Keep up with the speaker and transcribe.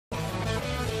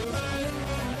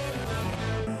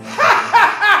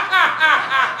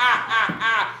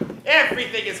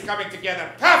everything is coming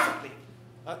together perfectly.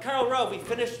 Karl Rove, we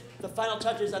finished the final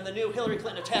touches on the new Hillary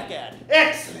Clinton attack ad.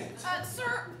 Excellent.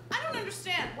 Sir, I don't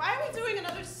understand. Why are we doing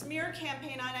another smear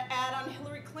campaign ad on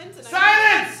Hillary Clinton?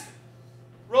 Silence!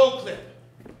 Roll clip.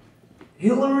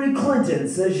 Hillary Clinton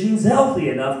says she's healthy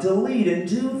enough to lead in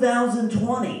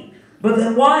 2020. But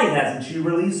then why hasn't she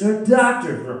released her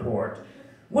doctor's report?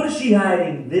 What is she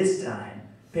hiding this time?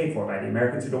 Paid for by the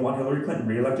Americans who don't want Hillary Clinton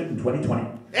reelected in 2020.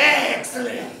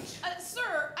 Excellent.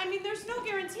 Sir, I mean, there's no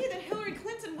guarantee that Hillary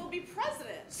Clinton will be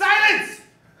president. Silence!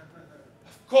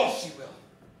 Of course she will.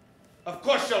 Of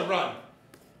course she'll run.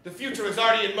 The future is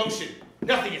already in motion.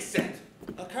 Nothing is set.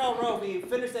 Karl Rove, we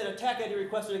finished that attack ad you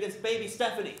requested against baby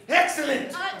Stephanie.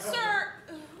 Excellent! Sir,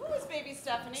 who is baby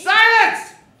Stephanie?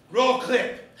 Silence! Roll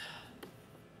clip.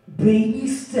 Baby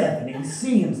Stephanie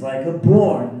seems like a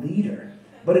born leader.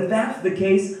 But if that's the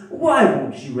case, why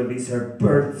won't she release her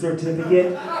birth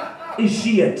certificate? Is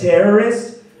she a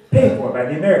terrorist? Paid for by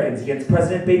the Americans against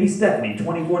President Baby Stephanie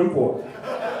 2044.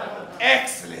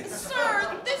 Excellent!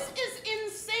 Sir, this is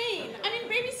insane. I mean,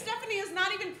 baby Stephanie is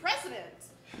not even president.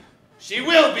 She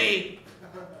will be.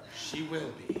 She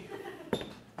will be.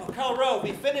 Karl Rove,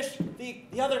 we finished the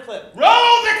other clip.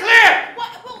 Roll the clip!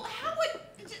 What? Well, how would...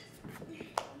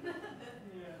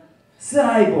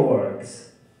 Cyborgs.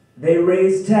 They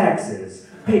raise taxes.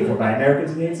 Paid for by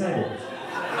Americans who hate cyborgs.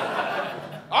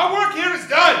 Our work here is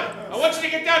done. I want you to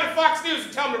get down to Fox News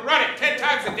and tell them to run it 10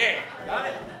 times a day. Got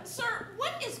it? Sir,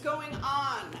 what is going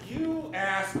on? You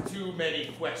ask too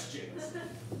many questions.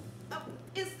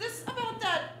 Is this about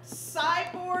that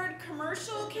cyborg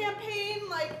commercial campaign?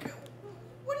 Like,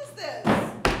 what is this?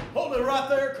 Hold it right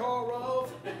there, Karl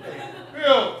Rove.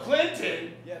 Bill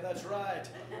Clinton? Yeah, that's right.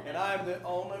 And I'm the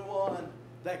only one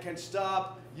that can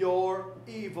stop your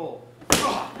evil.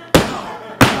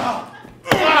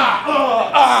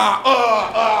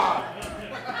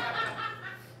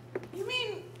 You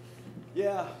mean...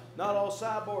 Yeah, not all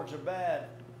cyborgs are bad.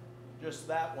 Just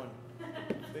that one.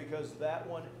 Because that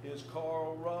one is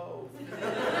Karl Rove.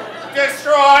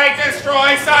 Destroy!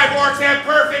 Destroy! Cyborgs have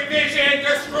perfect vision!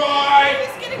 Destroy!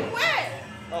 He's getting wet!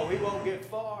 Oh, he won't get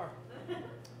far.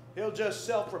 He'll just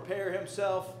self-repair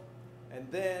himself, and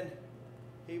then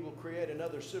he will create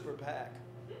another super PAC.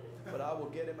 But I will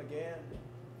get him again.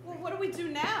 Well, what do we do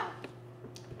now?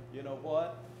 You know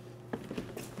what?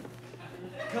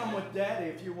 Come with Daddy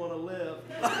if you want to live.